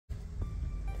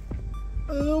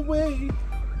away.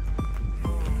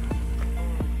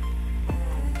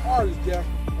 Hardest jack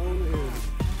on the area.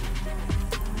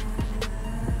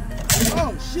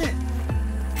 Oh shit!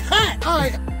 Cut!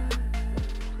 Alright.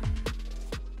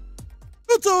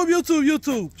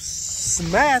 YouTube.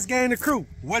 Smash Gang the Crew.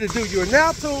 What it do? You are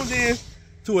now tuned in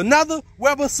to another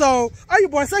webisode. Are you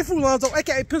boy Sayfoollonzo,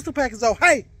 aka Pistol Packazo?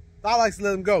 Hey, I like to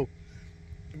let him go.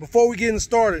 Before we get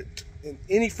started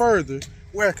any further,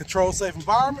 we're at a controlled safe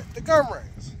environment, the gun range.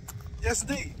 Yes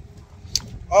indeed.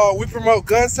 We promote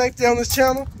gun safety on this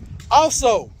channel.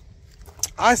 Also,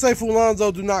 I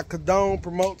Sayfoollonzo do not condone,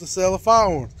 promote the sale of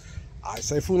firearms. I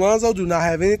Sayfoollonzo do not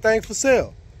have anything for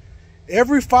sale.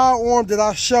 Every firearm that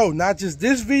I show, not just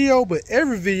this video, but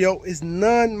every video, is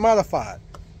non-modified.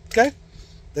 Okay?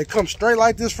 They come straight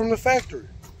like this from the factory.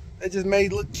 They just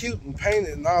made it look cute and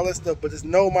painted and all that stuff, but there's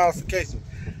no modification.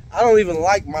 I don't even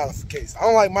like modifications. I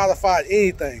don't like modified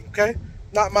anything, okay?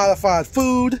 Not modified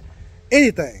food,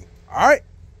 anything. All right?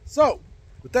 So,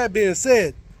 with that being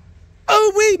said,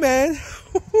 man.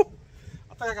 I think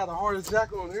I got the hardest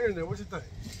jacket on the internet. What you think?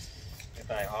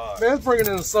 Hard. Man, let's bring it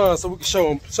in the sun so we can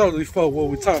show these folks what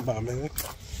we're talking about, man.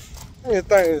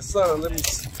 Anything in the sun, let me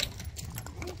see.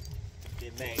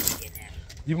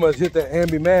 You must hit that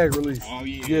ambi mag release. Oh,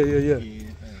 yeah. Yeah.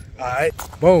 Alright,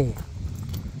 boom.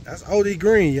 That's OD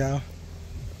green, y'all.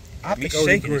 I think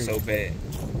OD green. So bad.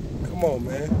 Come on,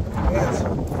 man. That's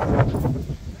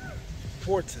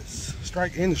Fortis,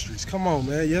 Strike Industries. Come on,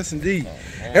 man. Yes, indeed. Oh,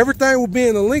 everything will be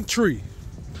in the link tree.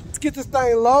 Get this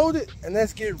thing loaded and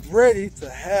let's get ready to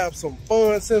have some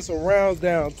fun, send some rounds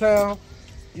downtown.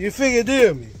 You figure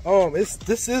deal me.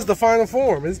 This is the final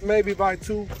form. It's maybe like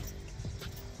two,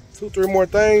 three more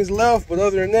things left, but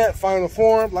other than that, final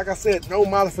form. Like I said, no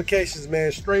modifications,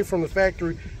 man. Straight from the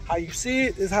factory. How you see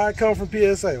it is how it comes from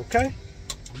PSA. Okay?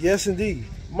 Yes, indeed.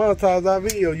 Monetize our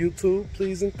video, YouTube.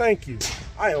 Please and thank you.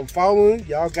 I am following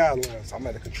y'all guidelines. I'm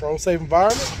at a controlled safe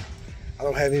environment. I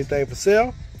don't have anything for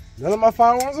sale. None of my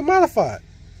firearms are modified.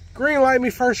 Green light me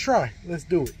first try. Let's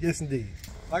do it. Yes, indeed.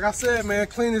 Like I said, man,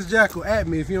 clean this jackal at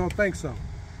me if you don't think so.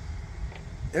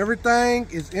 Everything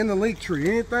is in the link tree.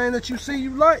 Anything that you see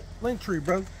you like, link tree,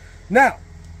 brother. Now,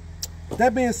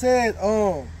 that being said,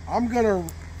 I ain't gonna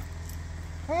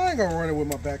run it with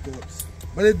my backups,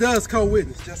 but it does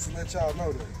co-witness, just to let y'all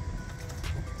know that.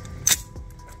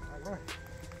 All right.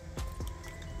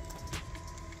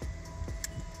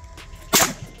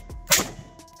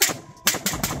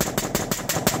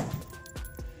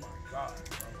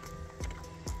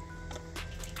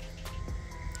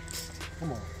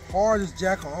 Come on, hardest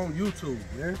jackal on YouTube,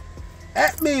 man.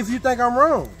 At me if you think I'm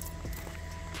wrong.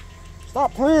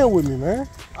 Stop playing with me, man.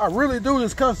 I really do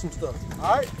this custom stuff,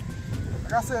 all right?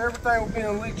 Like I said, everything will be in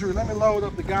the link tree. Let me load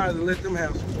up the guys and let them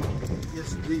have some fun.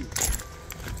 Yes, indeed.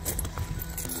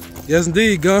 Yes,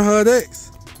 indeed, Gun HUD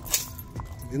X.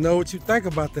 You know what you think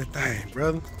about that thing,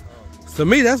 brother. To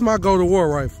me, that's my go-to-war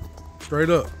rifle, straight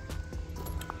up.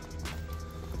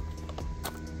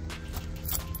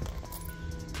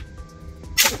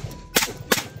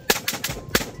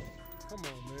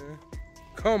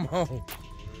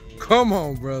 Come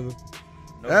on, brother.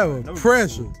 That was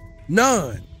pressure.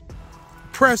 None.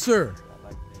 Pressure.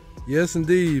 Yes,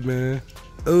 indeed, man.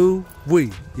 Ooh,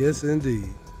 wee. Yes, indeed.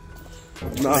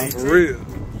 Nah, for real.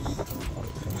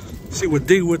 She would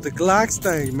deal with the Glocks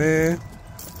thing, man.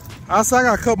 I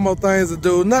got a couple more things to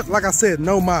do. Not like I said,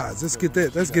 no mods. Let's get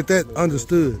that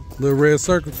understood. Little red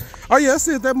circle. Oh yeah, I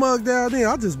see that mug down there.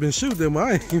 I just been shooting them.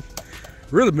 I ain't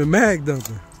really been mag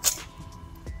dumping.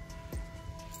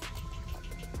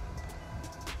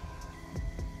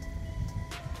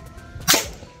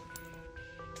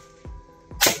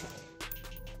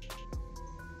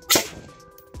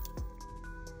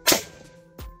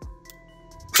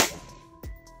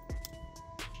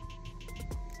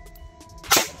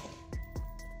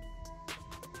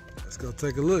 Let's go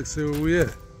take a look, see where we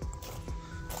at.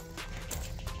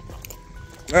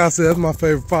 Like I said, that's my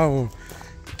favorite firearm.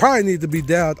 Probably need to be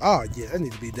dialed. Oh yeah, that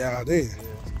need to be dialed in. Yeah,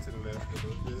 to the left a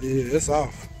little bit. Yeah, it's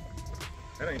off.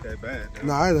 That ain't that bad, though.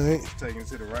 Nah, it ain't. Just taking it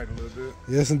to the right a little bit.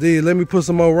 Yes, indeed. Let me put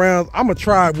some more rounds. I'm going to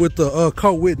try it with the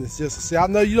co-witness just to see. I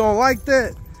know you don't like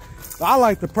that, but I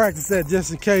like to practice that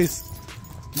just in case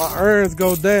my irons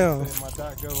go down.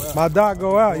 My dot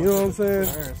go out. You know what I'm saying?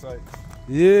 Iron sights.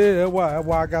 Yeah, that's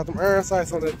why I got them iron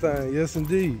sights on that thing. Yes,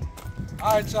 indeed.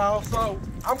 All right, y'all. So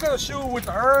I'm going to shoot with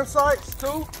the iron sights,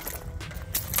 too.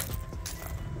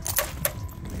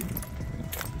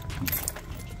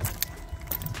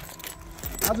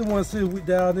 I just want to see if we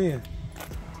dialed in.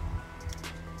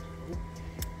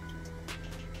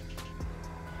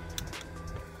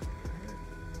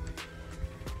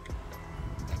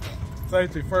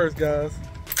 Safety first, guys.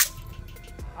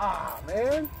 Ah,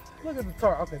 man. Look at the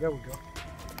tarp. Okay, there we go.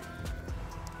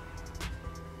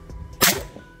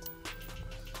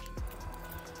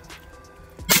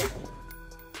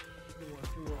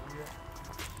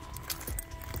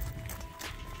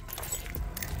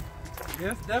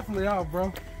 Yeah, it's definitely off,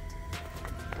 bro.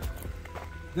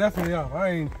 Definitely off.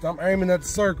 I'm aiming at the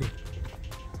circle.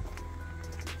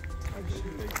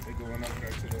 They going up there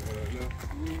to the left.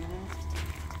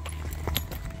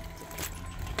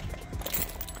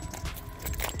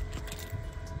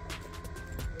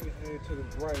 Aim to the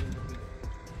right a little bit.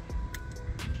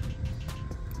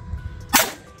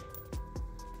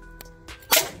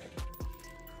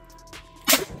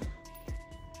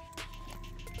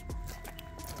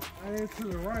 Aim to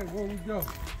the right, where we go?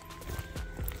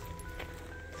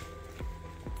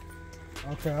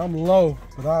 Okay, I'm low,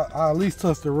 but I at least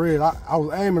touched the red. I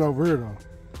was aiming over here though.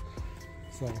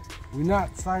 So, we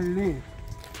not sighted in.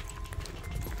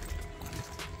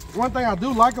 One thing I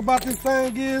do like about this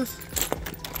thing is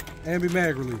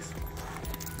anti-mag release.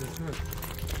 That's right.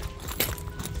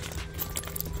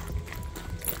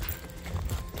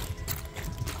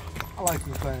 I like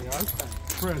this thing, y'all. This thing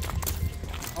is pressure.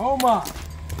 Oh my.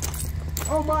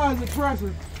 Oh my, is it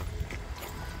pressure.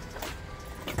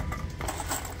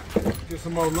 Get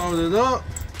some more loaded up.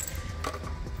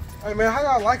 Hey man, how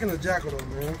y'all liking the jackal though,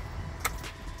 man?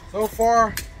 So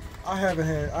far, I had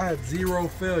 0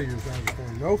 failures out of the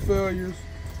thing. No failures.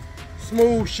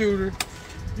 Smooth shooter.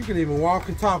 You can even walk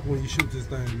and talk when you shoot this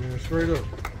thing, man. Straight up.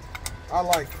 I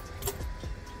like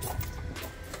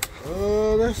it.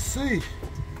 Let's see.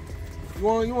 You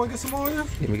want to get some more of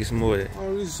this? Let me get some more of that.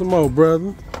 Oh, some more,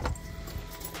 brother.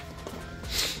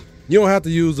 You don't have to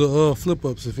use the flip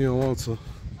ups if you don't want to.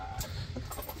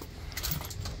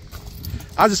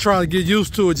 I just try to get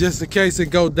used to it just in case it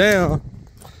go down.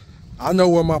 I know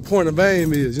where my point of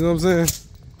aim is, you know what I'm saying?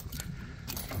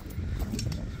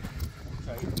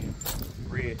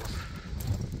 Red.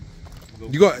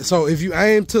 So if you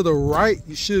aim to the right,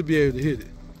 you should be able to hit it.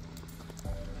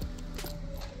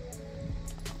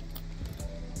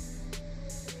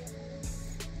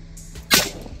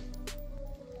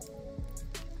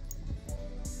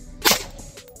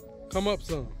 Come up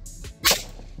some.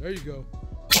 There you go.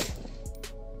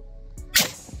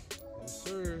 Yes,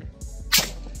 sir.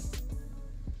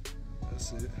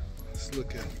 That's it. Let's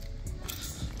look at it.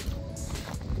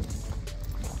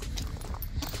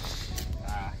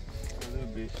 A little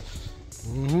bit.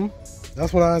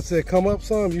 That's what I said. Come up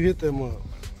some, you hit that mug.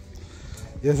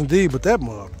 Yes, indeed. But that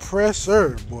mug,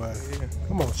 pressure, boy. Yeah.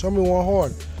 Come on, show me one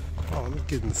hard. Oh, let's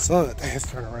get in the sun.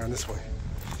 Let's turn around this way.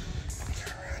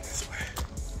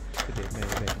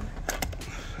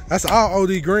 That's all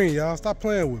OD green, y'all. Stop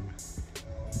playing with me.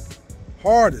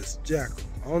 Hardest jackal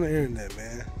on the internet,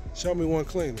 man. Show me one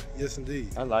cleaner. Yes, indeed.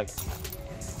 I like it.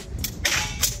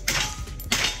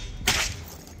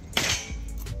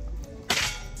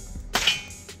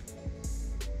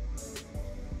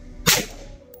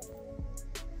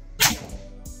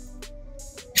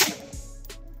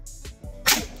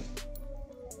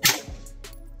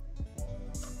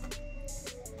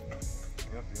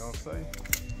 Yep, you don't say.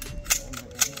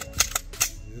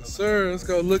 Yes, sir. Let's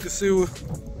go look and see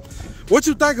what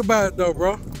you think about it, though,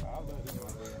 bro.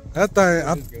 That thing,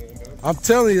 I'm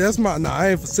telling you, that's my. Nah,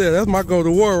 I ain't for sale. That's my go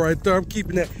to war right there. I'm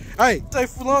keeping that. Hey,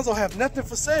 Sayfoollonzo have nothing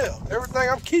for sale. Everything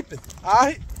I'm keeping. All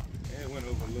right. Yeah, it went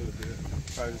over a little bit.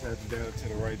 Probably just had to down to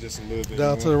the right just a little bit.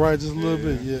 Down to the right just a little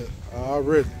bit. Yeah.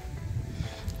 Already.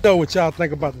 Know what y'all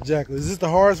think about the jackal? Is this the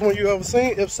hardest one you ever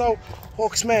seen? If so,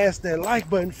 folks, smash that like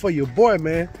button for your boy,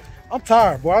 man. I'm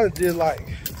tired, boy. I did like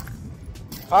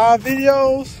 5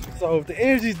 videos, so if the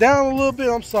energy's down a little bit,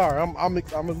 I'm sorry. I'm a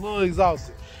little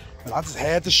exhausted, but I just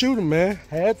had to shoot him, man.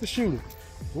 Had to shoot him.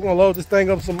 We're gonna load this thing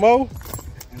up some more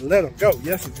and let him go.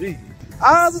 Yes, indeed.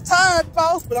 Eyes are tired,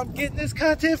 boss, but I'm getting this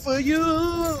content for you.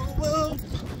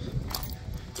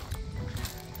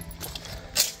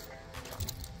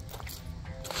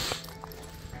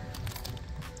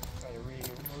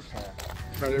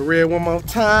 Try to red one more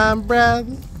time,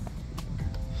 brother.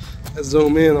 Let's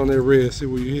zoom in on that red, see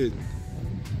where you're hitting.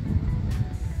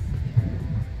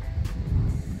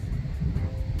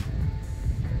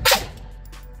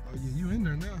 Oh yeah, you in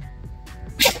there now.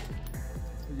 Oh,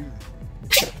 yeah.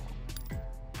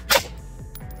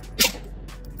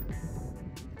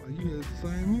 Oh, you hit the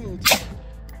same hill too.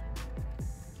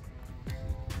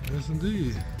 Yes,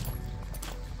 indeed.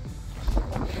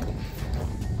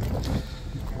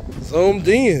 Zoomed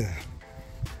in.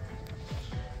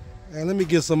 And let me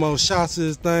get some more shots of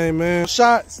this thing, man.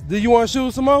 Shots. Do you want to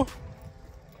shoot some more?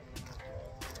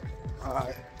 All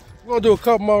right. We're gonna do a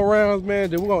couple more rounds, man,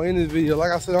 then we're gonna end this video.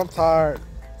 Like I said, I'm tired.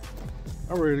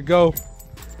 I'm ready to go.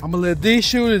 I'm gonna let D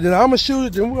shoot it, then I'm gonna shoot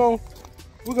it, then we're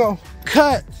gonna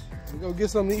cut. We're gonna get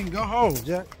something to eat and go home,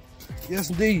 Jack. Yes,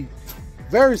 indeed.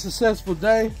 Very successful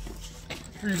day.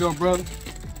 Here you go, brother.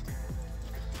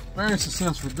 Very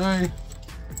successful day.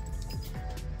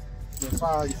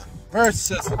 Very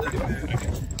successful day,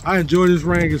 man. I enjoy this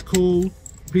range. It's cool,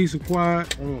 peace and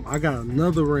quiet. I got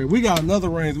another range. We got another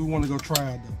range we want to go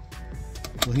try out though.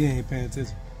 So he ain't paying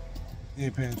attention. He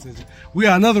ain't paying attention. We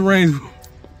got another range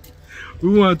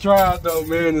we want to try out though,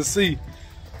 man, and see.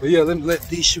 But yeah, let me let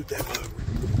D shoot that mother.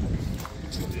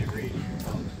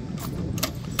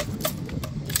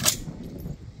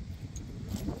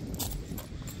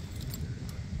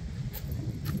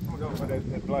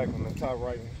 That black on the top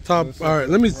right. Top. All right,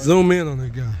 let me zoom in on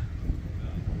that guy.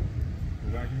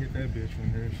 I can hit that bitch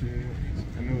from here. Shit.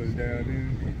 I know it's down there.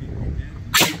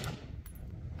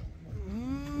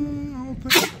 I don't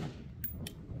think.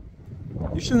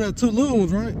 You shouldn't have two little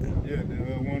ones, right? Yeah, the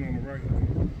one on the right.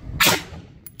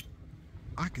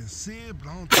 I can see it, but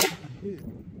I don't think I hit.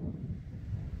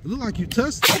 It look like you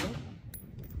touched it.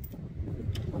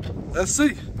 Let's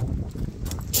see.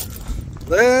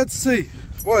 Let's see.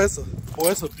 Boy,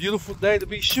 it's a beautiful day to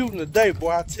be shooting today, boy,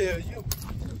 I tell you.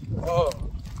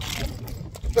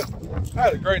 I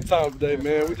had a great time today,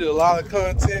 man. We did a lot of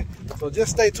content. So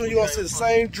just stay tuned. You're gonna see the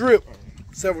same drip.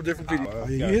 Several different videos.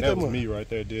 You hit that was me right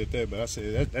there, did that, but I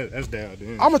said that's down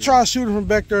there. I'm gonna try shooting from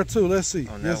back there too. Let's see.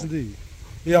 Yes, indeed.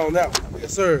 Yeah, on that one.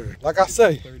 Yes, sir. Like I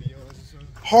say, 30 yards or something?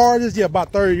 Hardest, yeah,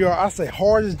 about 30 yards. I say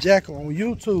hardest jackal on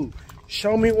YouTube.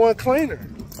 Show me one cleaner.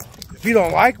 If you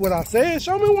don't like what I said,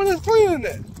 show me one that's cleaner than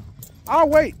that. I'll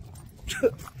wait.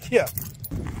 Yeah.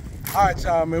 All right,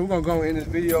 y'all, man. We're gonna go in this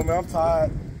video, man. I'm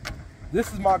tired.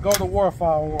 This is my go to war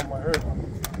firearm right here.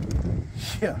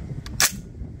 Yeah.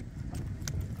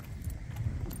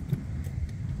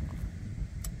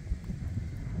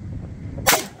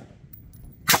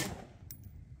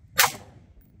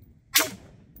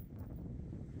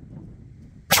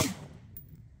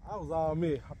 That was all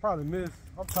me. I probably missed.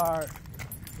 I'm tired.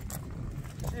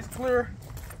 She's clear.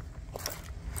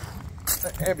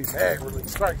 That heavy mag really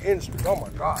strike industry. Oh my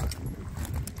God.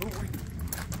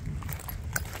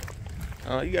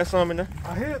 You got some in there?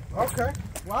 I hit. Okay.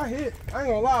 Well, I hit. I ain't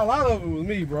gonna lie. A lot of it was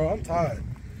me, bro. I'm tired.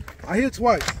 I hit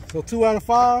twice. So 2 out of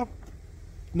 5.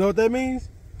 You know what that means?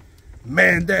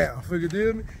 Man down. Figure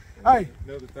deal me. Hey.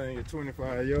 Another thing at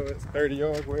 25 yards, 30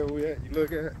 yards, wherever we at, you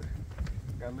look at.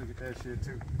 Gotta look at that shit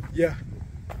too. Yeah.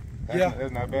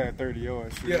 That's not bad, 30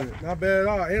 yards. Shit. Yeah, not bad at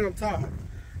all. And I'm tired.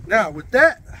 Now, with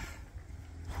that,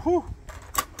 whew,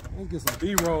 let's get some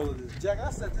B-roll of this jack.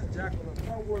 I set this jack on the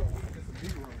front wheel to get some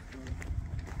B-roll.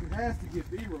 It has to get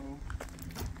B-roll.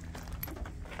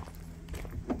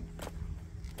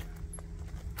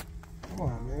 Come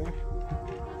on, man.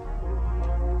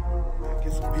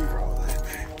 Get some B-roll of that,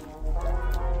 man.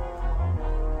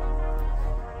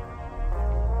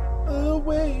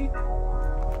 Away.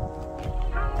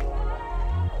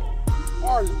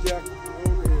 Hardest jackal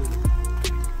over here.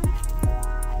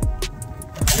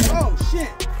 Oh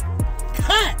shit!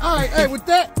 Cut! All right, hey, with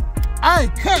that, hey,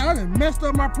 cut! I done messed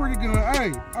up my pretty gun.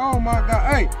 Hey, oh my God,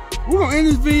 hey, we're gonna end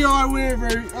this video like we ain't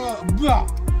very blah.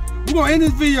 We're gonna end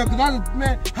this video because I just,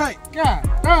 man, hey, God,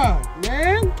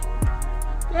 man,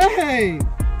 hey.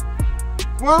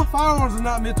 Well, firearms are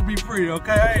not meant to be pretty,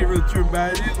 okay? I ain't really tripping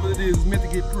about it. It is what it is. It's meant to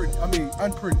get pretty. I mean,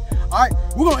 unpretty. All right,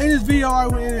 we're gonna end this video like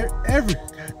we end every.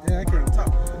 God damn, I can't even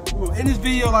talk. We're gonna end this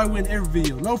video like we end every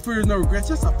video. No fears, no regrets.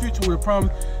 Just a future with a promise.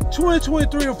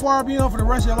 2023 and far beyond for the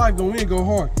rest of your life. Gonna win, go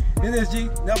hard. NSG,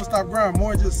 never stop grinding.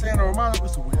 More than just saying or reminder.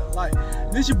 It's a way of life.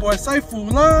 This your boy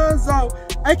Sayfoollonzo,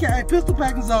 aka Pistol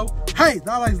Packing Zo. Hey,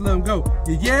 I like to let him go.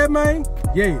 Yeah, man.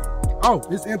 Yeah. Oh,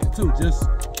 it's empty too. Just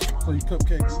so you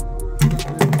cupcakes.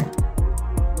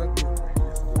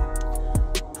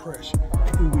 Pressure.